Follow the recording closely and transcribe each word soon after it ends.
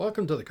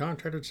Welcome to the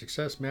Contractor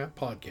Success Map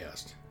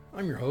podcast.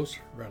 I'm your host,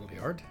 Bradley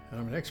Hart, and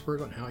I'm an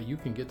expert on how you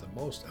can get the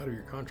most out of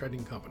your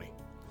contracting company.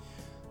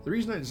 The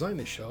reason I designed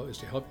this show is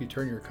to help you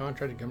turn your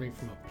contracting company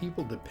from a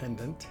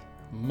people-dependent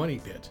money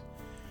pit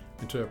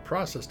into a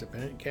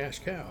process-dependent cash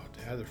cow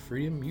to have the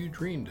freedom you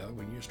dreamed of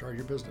when you started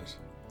your business.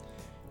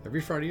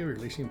 Every Friday, we're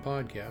releasing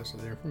podcasts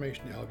with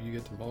information to help you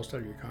get the most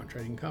out of your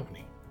contracting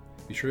company.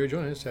 Be sure to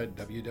join us at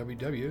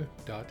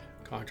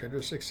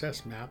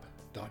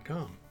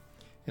www.contractorsuccessmap.com.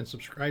 and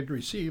subscribe to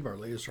receive our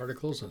latest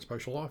articles and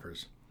special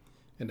offers.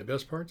 And the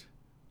best part,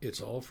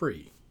 it's all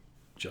free,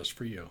 just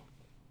for you.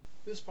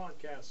 This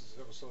podcast is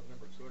episode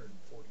number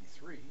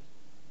 243,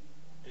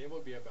 and it will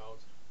be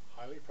about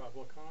highly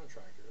profitable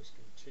contractors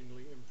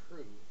continually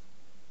improve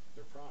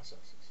their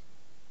processes.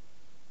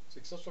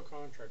 Successful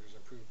contractors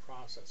improve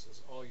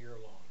processes all year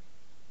long.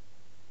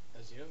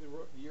 As the end of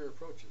the year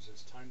approaches,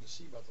 it's time to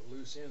see about the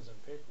loose ends in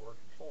paperwork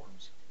and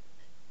forms.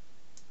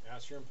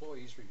 Ask your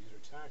employees to review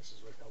their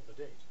taxes withheld to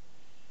date.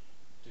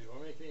 Do you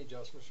want to make any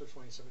adjustments for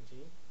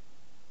 2017?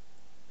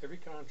 Every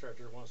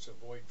contractor wants to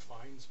avoid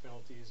fines,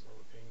 penalties, or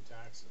overpaying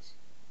taxes.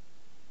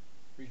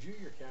 Review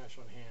your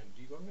cash on hand. Do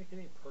you want to make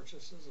any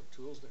purchases of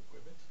tools and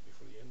equipment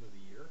before the end of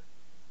the year?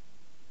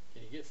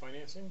 Can you get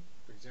financing?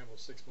 For example,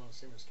 6 months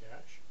same as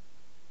cash?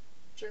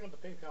 Check out the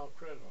PayPal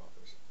credit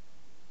offers.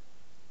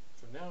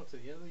 From now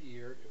to the end of the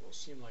year, it will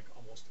seem like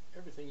almost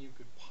everything you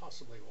could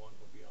possibly want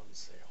will be on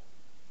sale.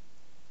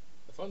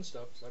 The fun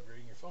stuff is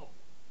upgrading your phone.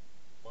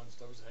 Fun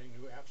stuff is adding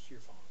new apps to your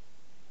phone.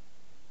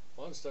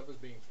 Fun stuff is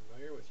being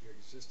familiar with your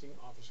existing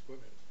office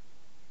equipment.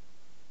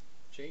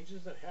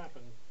 Changes that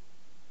happen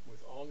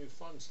with all new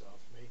fun stuff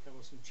may come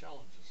with some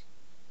challenges.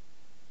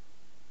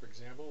 For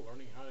example,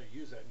 learning how to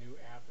use that new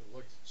app that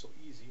looked so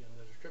easy in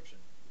the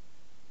description.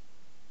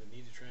 The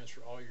need to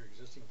transfer all your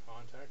existing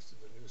contacts to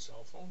the new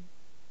cell phone.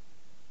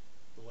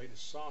 The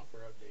latest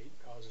software update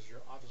causes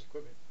your office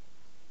equipment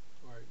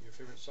or your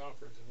favorite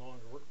software to no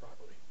longer work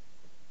properly.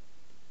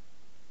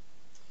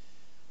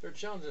 There are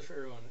challenges for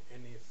everyone,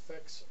 and the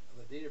effects of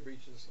the data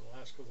breaches in the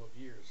last couple of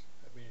years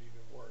have made it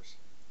even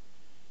worse.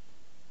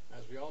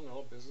 As we all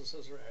know,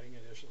 businesses are adding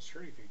additional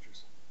security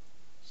features.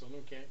 Some of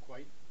them can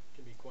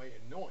be quite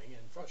annoying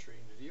and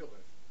frustrating to deal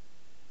with.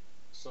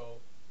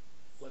 So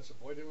let's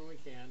avoid them when we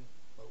can,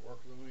 but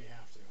work with them when we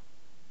have to.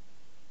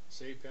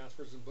 Saved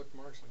passwords and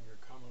bookmarks on your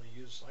commonly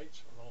used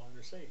sites are no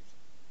longer saved.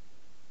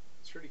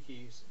 Security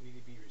keys need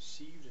to be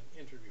received and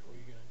entered before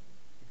you can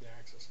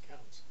access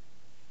accounts.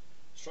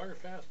 Stronger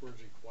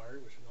passwords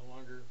required, which are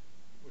longer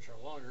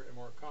and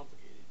more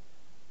complicated.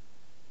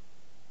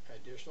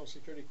 Additional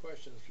security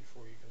questions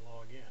before you can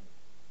log in.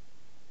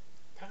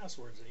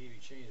 Passwords that need to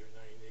be changed every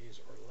 90 days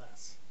or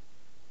less.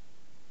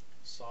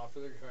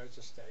 Software that requires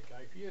a static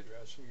IP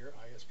address from your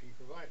ISP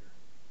provider.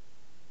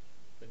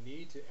 The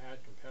need to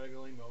add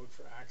compatibility mode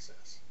for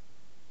access.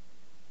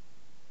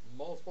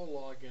 Multiple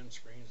login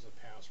screens with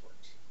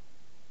passwords.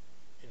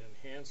 And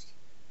enhanced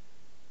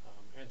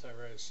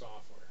antivirus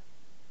software.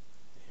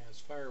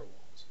 Enhanced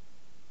firewalls.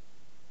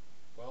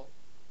 Well,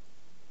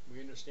 we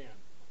understand.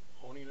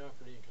 Owning an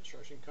operating and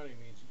construction company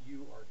means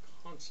you are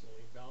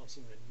constantly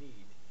balancing the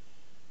need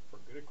for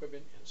good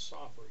equipment and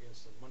software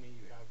against the money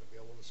you have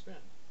available to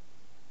spend.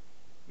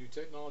 New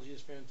technology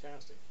is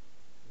fantastic.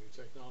 New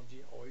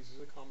technology always is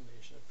a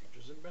combination of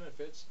features and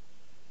benefits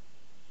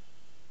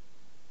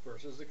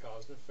versus the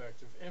cause and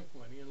effect of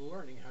implementing and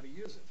learning how to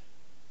use it.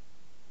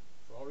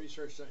 For all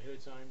research done ahead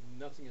of time,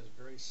 nothing is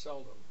very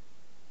seldom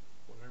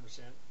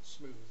 100%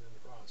 smooth in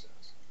the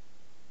process,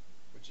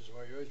 which is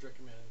why we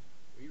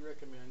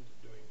recommend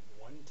doing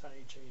one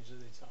tiny change at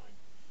a time.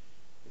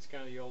 It's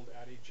kind of the old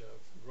adage of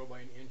grow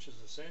by an inch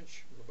is a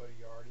cinch, grow by a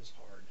yard is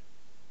hard.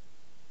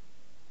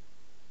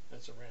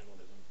 That's a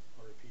Randallism.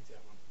 I'll repeat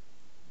that one.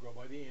 Grow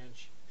by the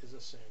inch is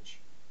a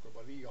cinch, grow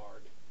by the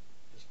yard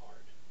is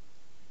hard.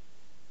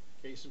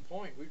 Case in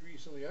point, we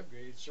recently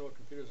upgraded several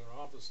computers in our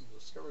office and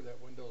discovered that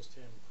Windows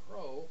 10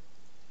 Pro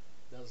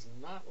does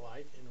not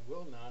like and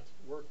will not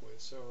work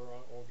with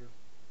several older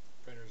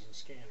printers and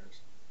scanners.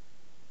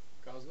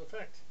 Cause and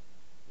effect.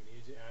 We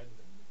needed to add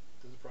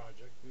to the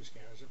project new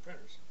scanners and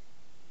printers.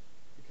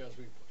 Because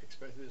we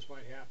expected this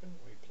might happen,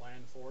 we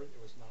planned for it,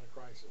 it was not a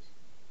crisis.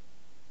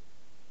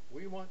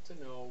 We want to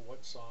know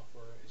what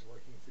software is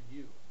working for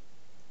you.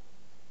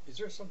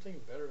 Is there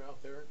something better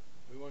out there?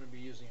 We want to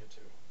be using it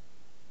too.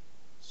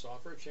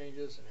 Software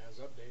changes and has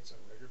updates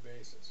on a regular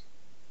basis.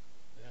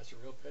 And that's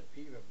a real pet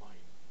peeve of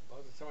mine. By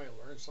the time I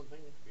learn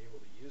something, to be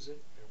able to use it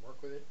and work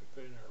with it, we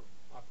put it in our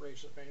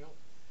operations manual,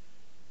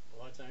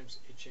 a lot of times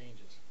it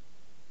changes.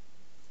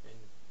 And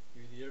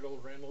the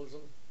old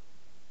Randallism,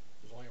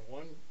 there's only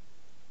one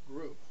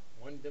group,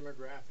 one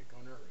demographic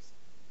on earth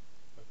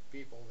of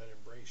people that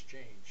embrace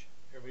change.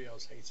 Everybody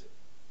else hates it.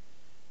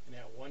 And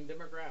that one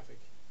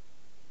demographic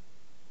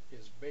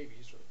is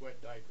babies with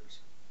wet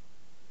diapers.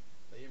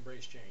 They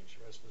embrace change,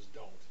 the rest of us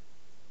don't.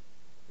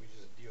 We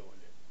just deal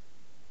with it.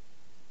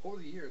 Over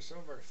the years, some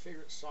of our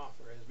favorite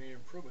software has made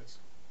improvements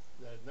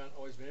that have not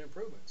always been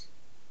improvements.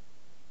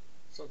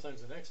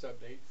 Sometimes the next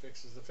update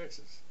fixes the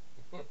fixes.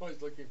 We're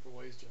always looking for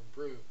ways to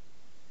improve,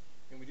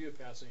 and we do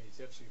pass any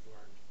tips we've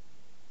learned.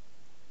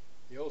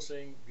 The old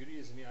saying, beauty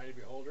is in the eye of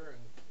the beholder,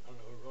 and I don't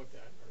know who wrote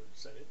that or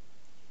said it,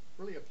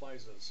 really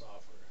applies to the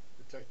software,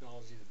 the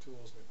technology, the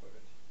tools, and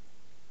equipment.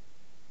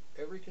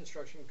 Every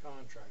construction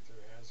contractor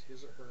has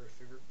his or her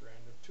favorite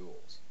brand of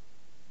tools.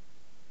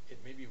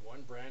 It may be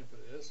one brand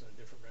for this and a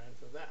different brand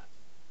for that.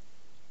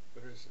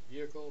 Whether it's a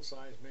vehicle,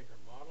 size, make,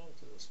 or model,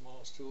 to the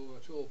smallest tool in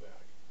a tool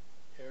bag,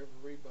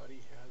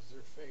 everybody has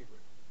their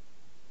favorite.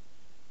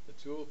 The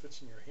tool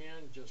fits in your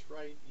hand just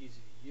right, easy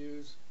to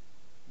use,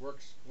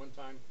 works one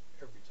time,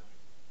 every time.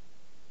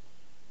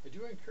 I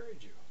do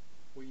encourage you,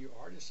 when you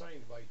are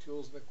deciding to buy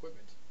tools and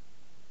equipment,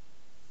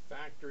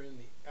 factor in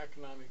the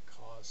economic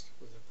cost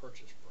with the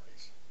purchase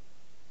price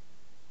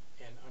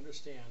and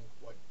understand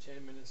what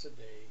 10 minutes a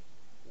day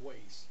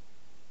waste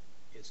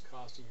is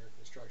costing your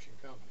construction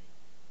company.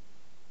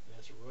 And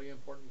that's a really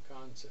important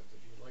concept.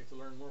 If you'd like to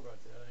learn more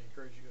about that, I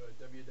encourage you to go to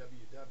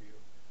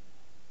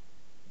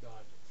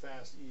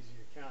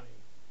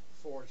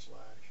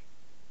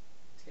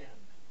www.fasteasyaccounting.com/10 and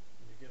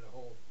you get a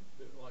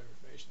lot of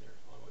information there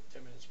on what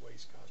 10 minutes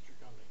waste cost your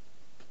company.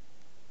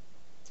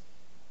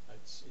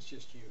 It's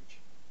just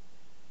huge.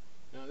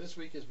 Now this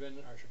week has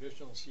been our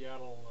traditional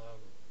Seattle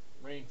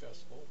rain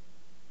festival.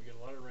 We get a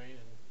lot of rain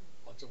and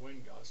lots of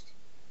wind gusts,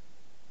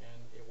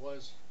 and it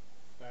was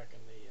back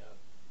in the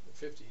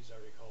 50s, I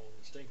recall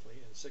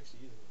distinctly, in the 60s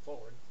and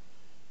forward,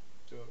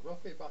 to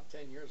roughly about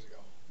 10 years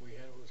ago. We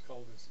had what was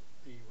called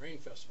the Rain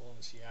Festival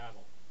in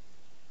Seattle.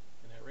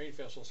 And that Rain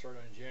Festival started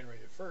on January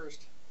the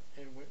 1st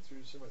and went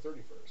through December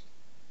 31st.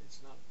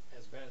 It's not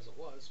as bad as it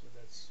was, but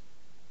it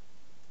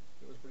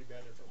was pretty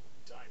bad there for a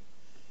long time.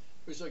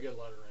 We still get a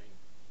lot of rain.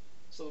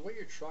 So the way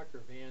your truck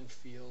or van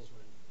feels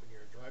when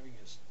you're driving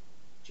is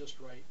just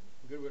right,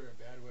 good weather or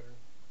bad weather.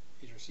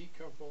 Is your seat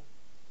comfortable?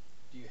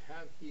 Do you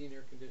have heating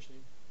and air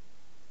conditioning?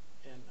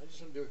 And I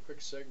just want to do a quick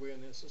segue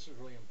on this. This is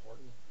really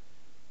important.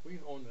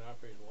 We've owned and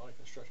operated a lot of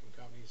construction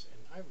companies, and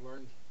I've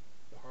learned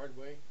the hard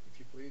way, if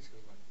you please,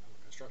 because I'm a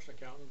construction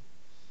accountant,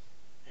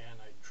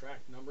 and I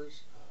track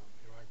numbers.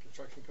 Our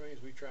construction companies,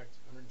 we tracked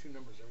 102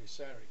 numbers every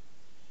Saturday.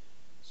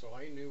 So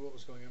I knew what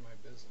was going on in my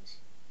business.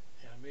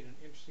 And I made an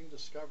interesting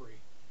discovery.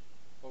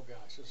 Oh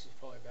gosh, this is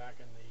probably back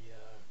in the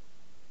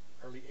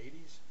early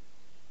 80s.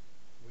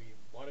 We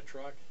bought a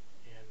truck,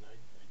 and I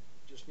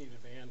just needed a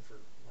van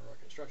for one of our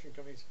construction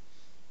companies.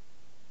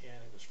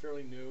 And it was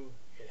fairly new.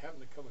 It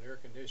happened to come with air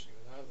conditioning,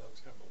 and I thought it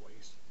was kind of a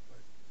waste. But,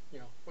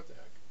 what the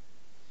heck.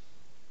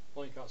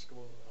 Only cost a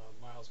couple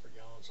miles per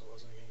gallon, so it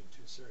wasn't anything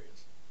too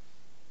serious.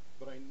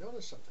 But I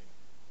noticed something.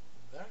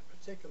 That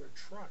particular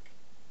truck,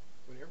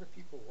 whenever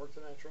people worked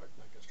on that truck,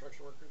 like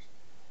construction workers,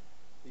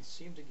 they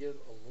seemed to get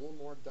a little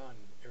more done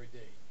every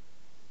day.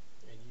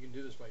 And you can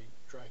do this by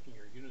tracking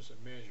your units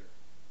of measure.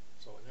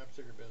 So in that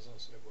particular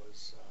business, it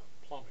was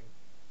plumbing,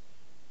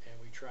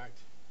 and we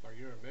tracked our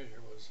unit of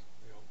measure was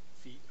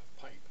feet of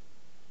pipe.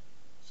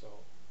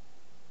 So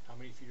how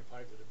many feet of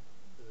pipe did the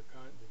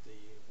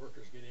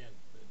workers get in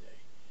a day?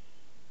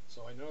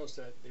 So I noticed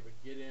that they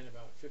would get in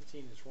about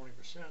 15 to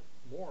 20%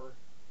 more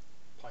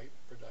pipe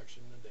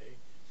production a day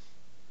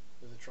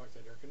with a truck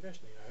that air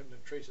conditioning. I had to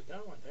trace it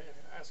down one day.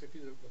 I asked a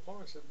few of the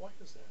plumbers, I said, why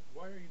is that?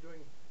 Why are you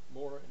doing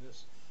more in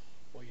this?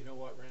 Well, you know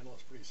what, Randall,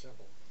 it's pretty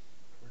simple.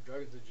 We're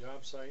driving to the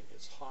job site,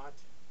 it's hot,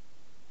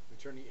 we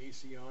turn the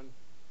AC on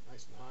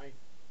nice and high.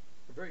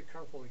 We're very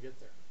comfortable to get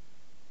there.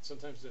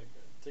 Sometimes to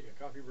take a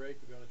coffee break,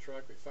 we go on the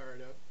truck, we fire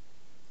it up,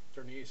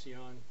 turn the AC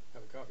on,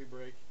 have a coffee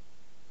break,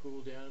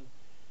 cool down.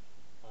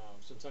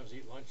 Sometimes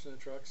eat lunch in the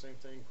truck, same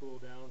thing, cool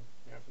down.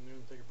 In the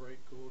afternoon, take a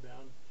break, cool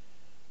down.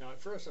 Now at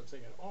first I'm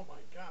thinking, oh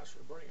my gosh,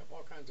 we're burning up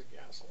all kinds of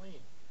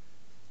gasoline.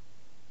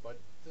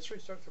 But this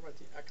really starts talking about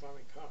the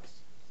economic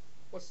cost.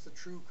 What's the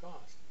true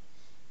cost?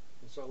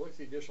 And so I looked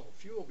at the additional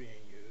fuel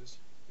being used,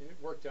 and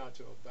it worked out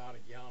to about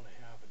 1.5 gallons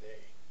a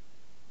day.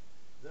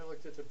 Then I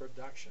looked at the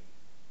production,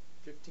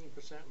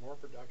 15% more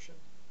production.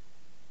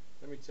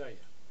 Let me tell you,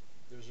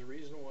 there's a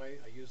reason why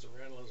I use the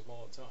Randallism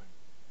all the time.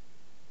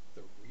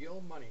 The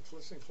real money,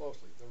 listen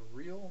closely, the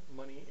real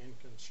money in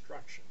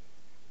construction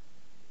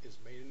is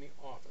made in the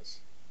office,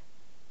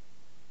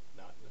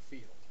 not in the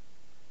field.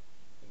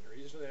 And the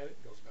reason for that,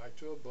 it goes back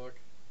to a book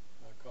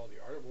called The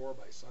Art of War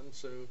by Sun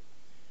Tzu.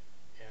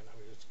 And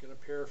I'm just going to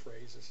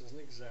paraphrase, this isn't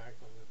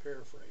exact, I'm going to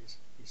paraphrase.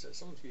 He says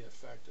something to the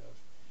effect of,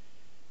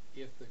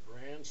 if the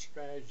grand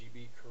strategy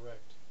be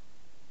correct,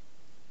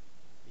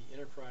 the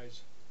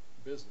enterprise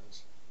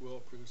business will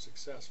prove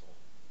successful.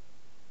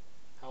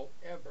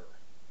 However,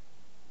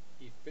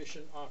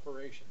 efficient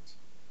operations,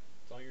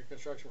 telling your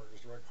construction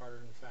workers to work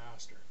harder and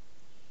faster,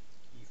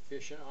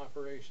 efficient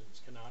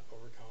operations cannot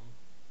overcome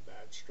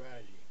bad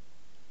strategy.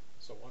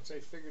 So once I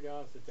figured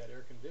out that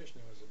air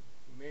conditioning was a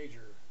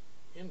major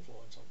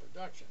influence on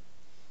production,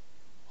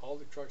 all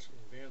the trucks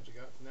and vans we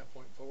got from that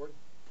point forward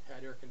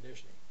had air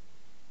conditioning.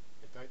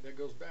 In fact, that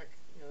goes back,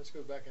 this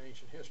goes back in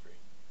ancient history.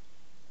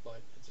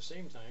 But at the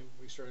same time,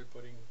 we started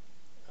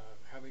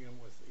having them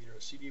with either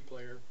a CD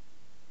player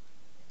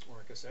or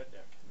a cassette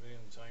deck, depending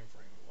on the time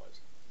frame it was.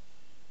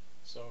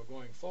 So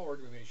going forward,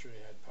 we made sure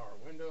they had power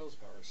windows,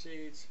 power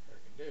seats, air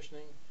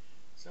conditioning.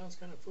 Sounds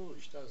kind of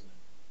foolish, doesn't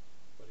it?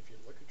 But if you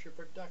look at your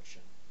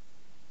production,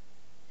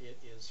 it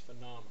is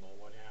phenomenal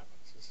what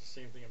happens. It's the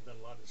same thing. I've done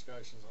a lot of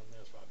discussions on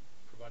this about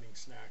providing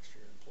snacks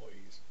for your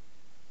employees.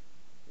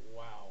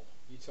 Wow,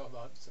 you talk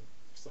about some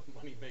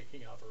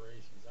money-making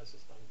operations. That's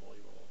just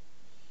unbelievable.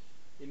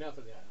 Enough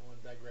of that. I don't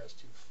want to digress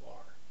too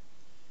far.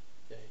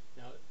 Okay,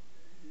 now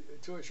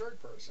to a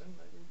short person,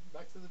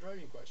 back to the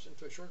driving question,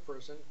 to a short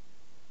person,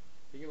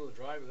 being able to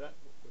drive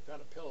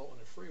without a pillow on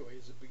a freeway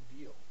is a big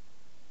deal.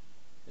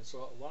 And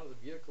so a lot of the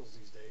vehicles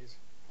these days,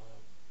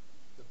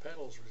 the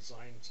pedals are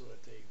designed so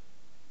that they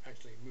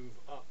actually move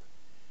up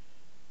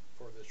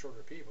for the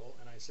shorter people.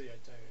 And I say it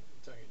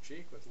tongue in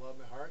cheek with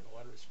love in my heart and a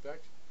lot of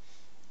respect.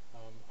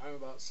 I'm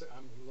a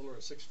little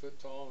over 6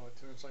 foot tall, I'm about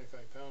 275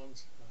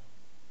 pounds,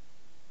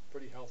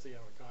 pretty healthy.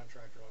 I'm a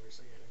contractor,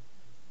 obviously, and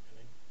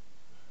an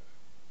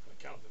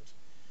accountant.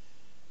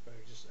 But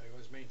I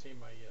always maintain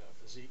my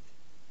physique.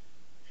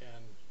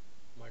 And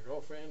my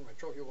girlfriend, my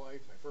trophy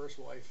wife, my first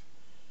wife,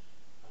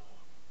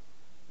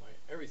 my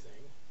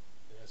everything,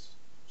 and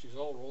she's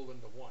all rolled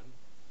into one.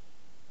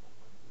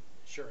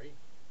 Sherry,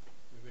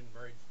 we've been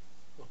married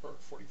for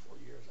 44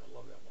 years. I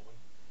love that woman.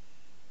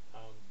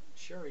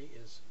 Sherry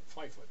is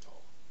 5 foot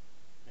tall,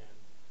 and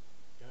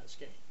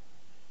skinny.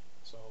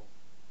 So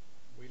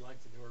we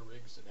like the newer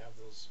rigs that have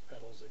those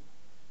pedals that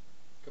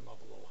come up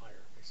a little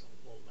higher, makes it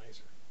a little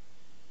nicer.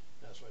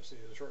 That's why I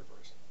say the short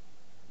person.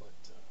 But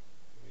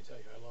let me tell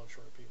you, I love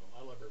short people.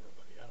 I love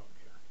everybody. I don't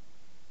care.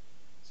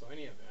 So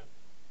any event,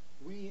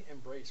 we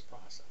embrace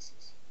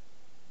processes.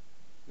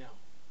 Now,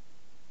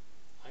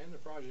 I am the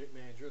project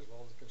manager as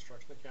well as the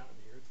construction accountant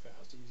here at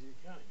Fast Easy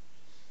Accounting.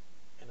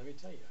 And let me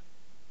tell you,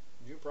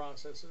 new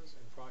processes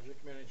and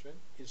project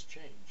management is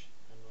change.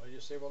 And what I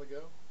just said a while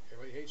ago,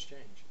 everybody hates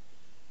change.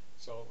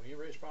 So when you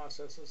embrace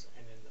processes,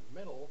 and in the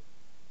middle,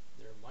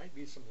 there might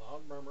be some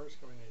loud murmurs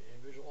coming in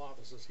individual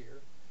offices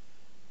here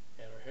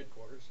at our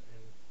headquarters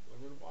in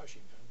Linwood,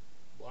 Washington.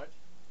 But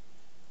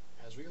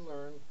as we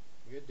learn,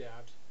 we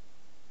adapt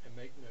and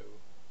make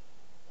new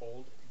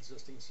old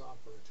existing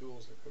software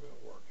tools and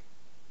equipment work.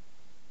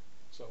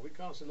 So we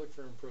constantly look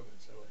for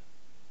improvements that will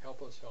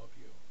help us help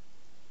you.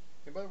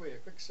 And by the way, a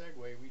quick segue,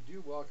 we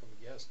do welcome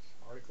guest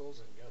articles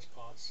and guest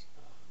posts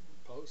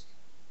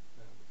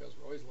because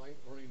we're always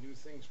learning new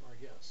things from our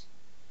guests.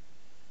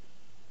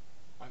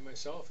 I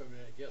myself am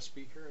a guest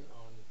speaker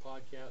on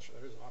podcasts or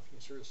others offering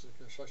services to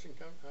construction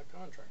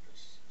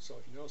contractors. So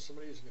if you know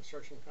somebody who's a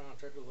construction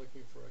contractor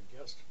looking for a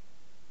guest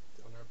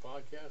on our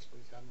podcast,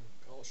 please have them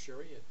call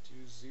Sherry at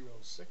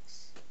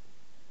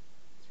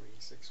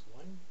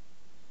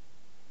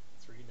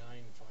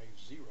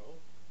 206-361-3950,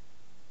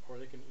 or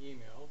they can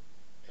email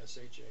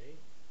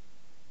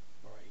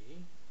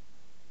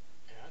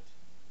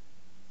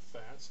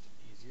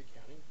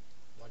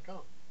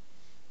SHARIE@fasteasyaccounting.com.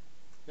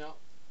 Now,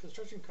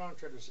 construction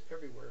contractors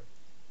everywhere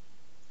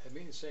have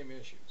many of the same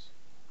issues.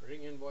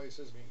 Creating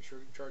invoices, making sure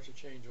to charge the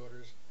change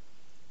orders,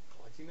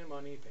 collecting the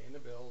money, paying the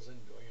bills,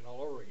 and doing it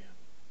all over again.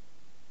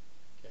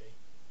 Okay?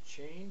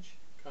 Change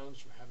comes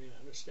from having an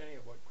understanding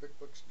of what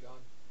QuickBooks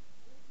job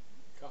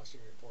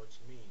costing reports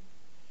mean.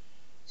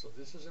 So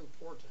this is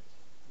important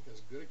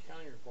because good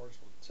accounting reports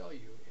will tell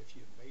you if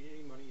you've made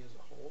any money as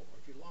a whole or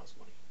if you lost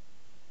money.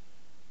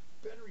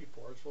 Better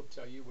reports will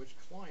tell you which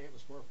client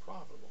was more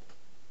profitable,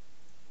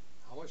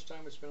 how much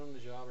time was spent on the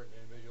job or an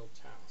individual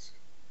task.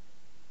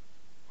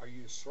 Are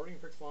you sorting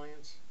for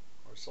clients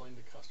or selling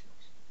to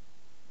customers?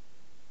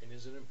 And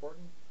is it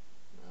important?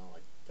 Well,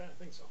 I kind of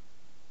think so.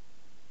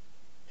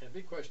 And a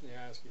big question to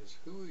ask is,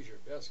 who is your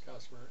best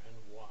customer and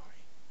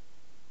why?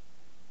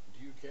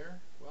 Do you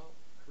care? Well,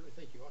 I really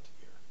think you ought to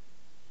care.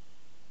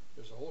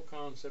 There's a whole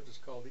concept, it's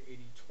called the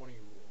 80-20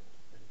 rule.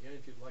 And again,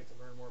 if you'd like to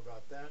learn more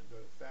about that, go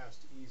to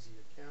Fast Easy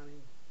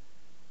Accounting.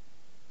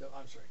 Go to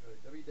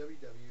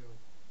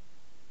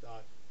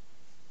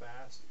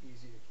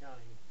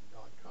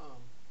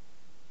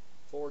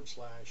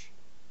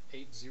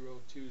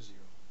www.fasteasyaccounting.com/8020.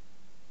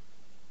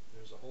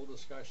 There's a whole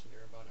discussion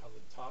there about how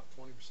the top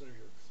 20% of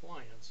your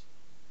clients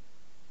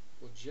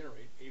will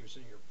generate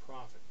 80% of your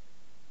profit.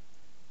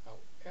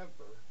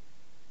 However,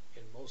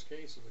 in most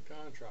cases, the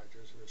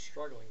contractors who are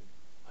struggling,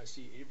 I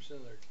see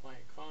 80% of their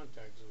client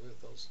contacts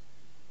with those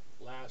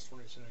last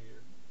 20%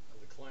 of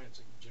the clients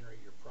that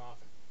generate your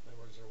profit. In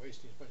other words, they're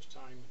wasting as much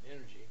time and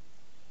energy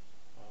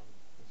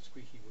with the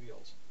squeaky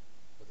wheels.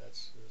 But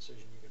that's the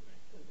decision you can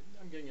make. And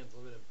I'm getting into a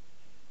little bit of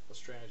a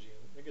strategy,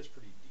 and it gets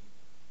pretty deep,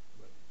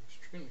 but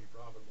extremely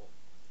profitable.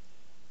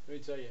 Let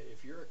me tell you,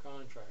 if you're a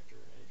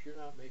contractor and if you're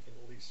not making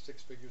at least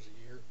 6 figures a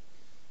year,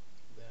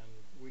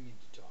 then we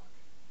need to talk.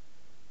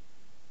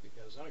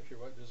 Because I don't care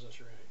what business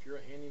you're in. If you're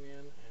a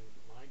handyman, and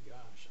my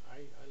gosh,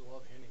 I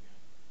love handyman.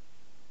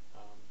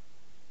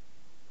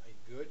 A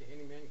good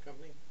handyman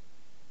company,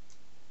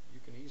 you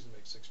can easily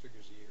make 6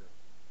 figures a year.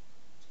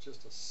 It's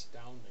just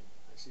astounding.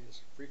 I see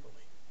this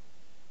frequently.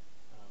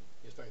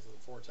 Gets back to the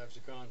 4 types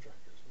of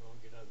contractors. We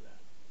won't get into that.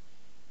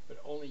 But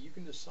only you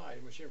can decide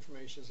how much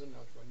information is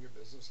enough to run your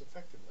business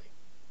effectively.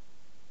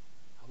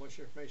 much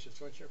information is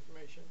too much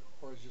information,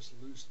 or is just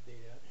loose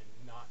data and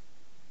not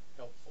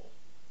helpful.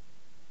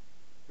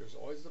 There's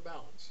always the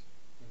balance.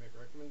 We make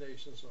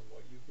recommendations on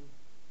what you can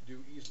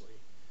do easily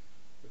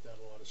without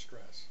a lot of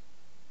stress.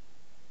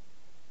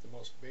 The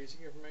most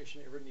basic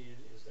information ever needed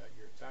is that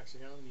your tax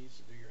accountant needs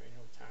to do your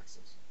annual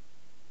taxes.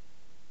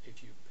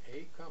 If you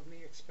pay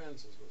company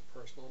expenses with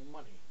personal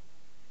money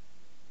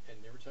and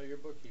never tell your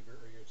bookkeeper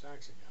or your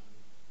tax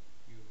accountant,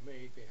 you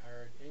may pay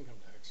higher income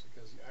tax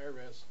because the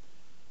IRS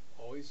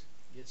always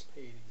gets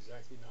paid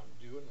exactly not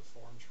due in the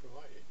forms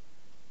provided.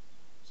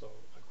 So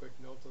a quick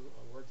note,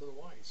 a word to the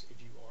wise: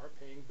 if you are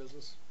paying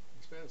business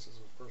expenses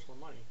with personal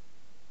money,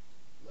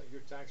 let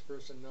your tax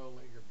person know,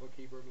 let your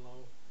bookkeeper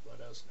know,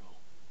 let us know.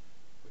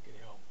 We can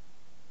help.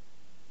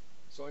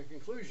 So in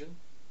conclusion,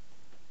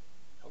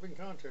 helping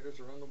contractors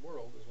around the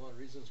world is one of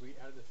the reasons we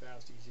added the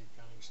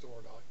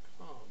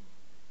FastEasyAccountingStore.com.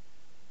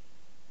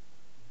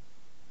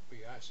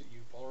 We ask that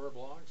you follow our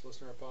blogs,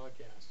 listen to our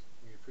podcasts.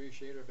 We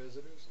appreciate our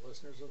visitors,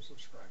 listeners, and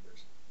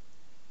subscribers.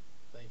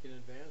 Thank you in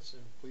advance,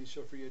 and please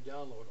feel free to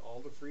download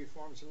all the free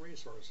forms and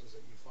resources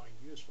that you find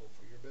useful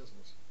for your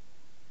business.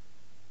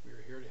 We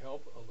are here to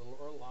help a little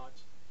or a lot,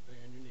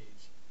 depending on your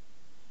needs.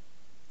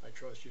 I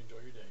trust you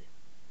enjoy your day.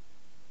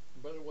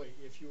 And by the way,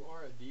 if you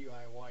are a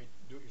DIY,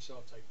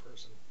 do-it-yourself type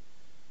person,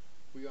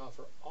 we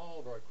offer all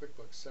of our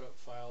QuickBooks setup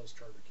files,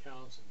 chart of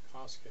accounts, and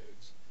cost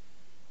codes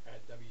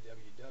at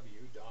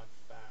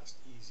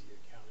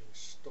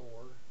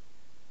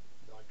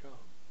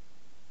www.fasteasyaccountingstore.com.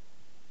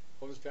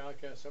 Well, this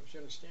podcast helps you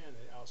understand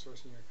that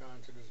outsourcing your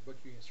contractor's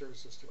bookkeeping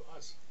services to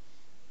us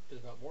is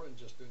about more than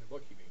just doing the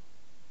bookkeeping.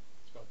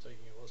 It's about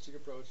taking a holistic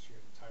approach to your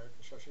entire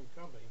construction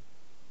company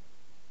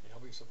and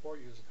helping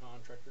support you as a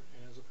contractor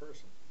and as a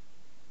person.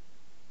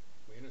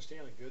 We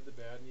understand the good, the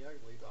bad, and the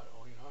ugly about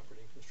owning and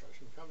operating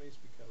construction companies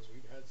because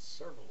we've had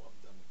several of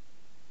them.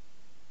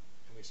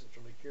 And we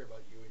sincerely care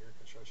about you and your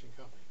construction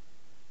company.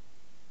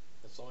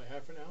 That's all I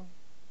have for now.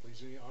 Please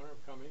do me the honor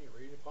of coming and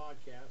reading the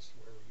podcast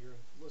wherever you're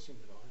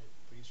listening to it on. And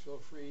please feel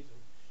free to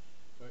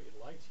know what you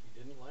liked, you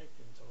didn't like,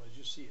 until as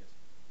you see it,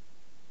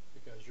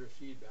 because your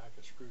feedback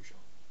is crucial.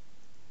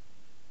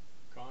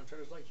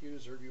 Contractors like you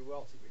deserve to be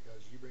wealthy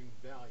because you bring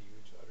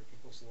value to other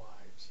people's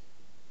lives.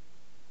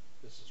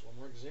 This is one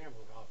more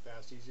example of how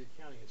Fast Easy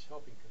Accounting is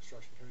helping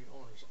construction company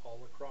owners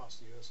all across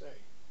the USA,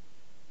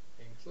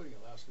 including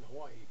Alaska and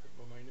Hawaii, put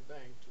more money in the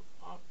bank to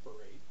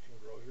operate and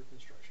grow your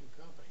construction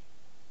company.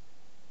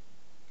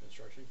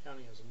 Construction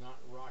accounting is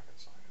not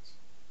rocket science.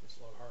 It's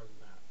a lot harder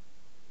than that,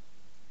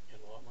 and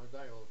a lot more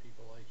valuable to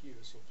people like you,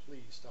 so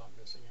please stop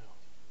missing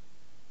out.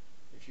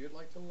 If you'd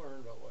like to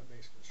learn about what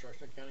makes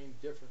construction accounting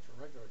different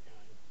from regular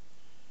accounting,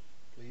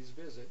 please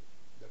visit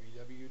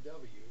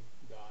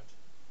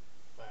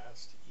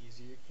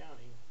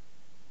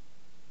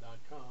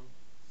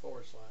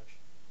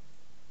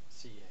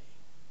www.fasteasyaccounting.com/CA.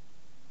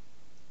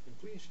 And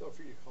please feel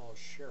free to call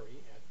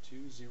Sherry at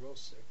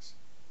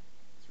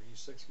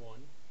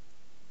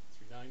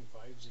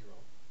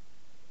 206-361-3950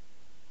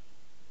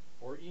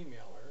 or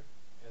email her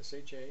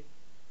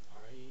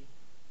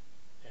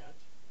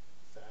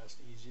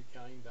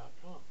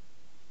share@fasteasyaccounting.com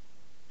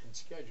and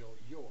schedule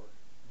your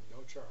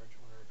no charge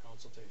on-air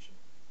consultation.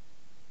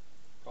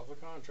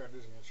 Public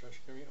contractors and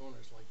construction company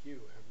owners like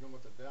you have known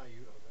about the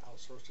value of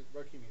outsourced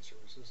bookkeeping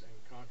services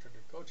and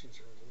contractor coaching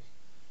services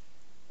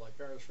like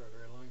ours for a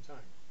very long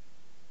time.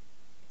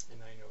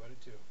 And I know about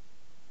it too.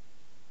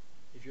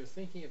 If you're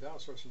thinking of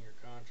outsourcing your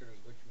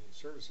contractor's bookkeeping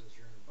services,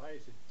 you're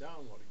invited to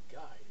download a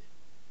guide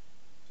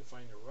to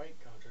find the right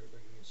contractor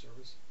bookkeeping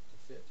service to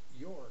fit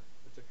your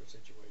particular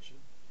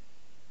situation.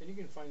 And you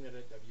can find that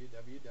at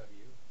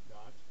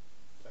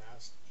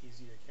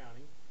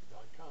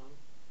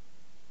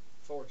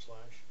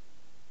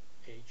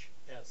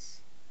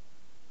www.fasteasyaccounting.com/HS.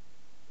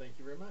 Thank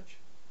you very much.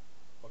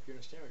 Hope you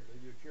understand we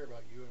really do care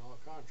about you and all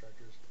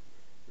contractors,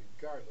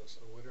 regardless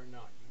of whether or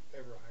not you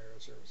ever hire our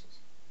services.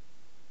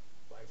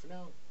 Bye for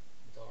now.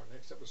 Until our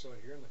next episode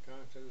here in the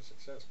Contractor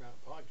Success Map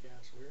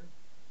podcast, where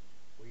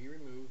we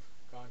remove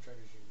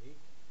contractors' unique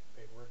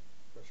paperwork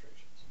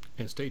frustrations.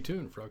 And stay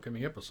tuned for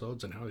upcoming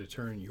episodes on how to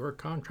turn your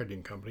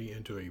contracting company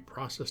into a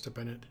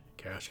process-dependent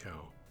cash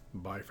cow.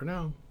 Bye for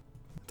now.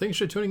 Thanks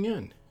for tuning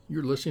in.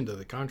 You're listening to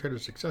the Contractor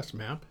Success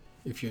Map.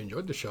 If you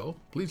enjoyed the show,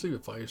 please leave a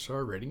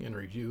 5-star rating and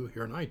review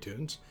here on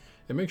iTunes,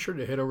 and make sure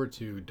to head over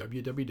to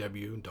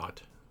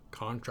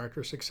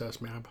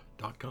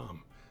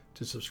www.contractorsuccessmap.com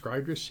to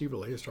subscribe to receive the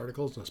latest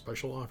articles and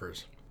special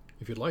offers.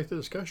 If you'd like to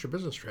discuss your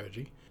business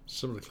strategy,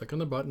 simply click on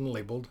the button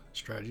labeled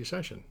Strategy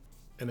Session.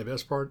 And the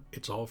best part,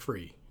 it's all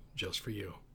free, just for you.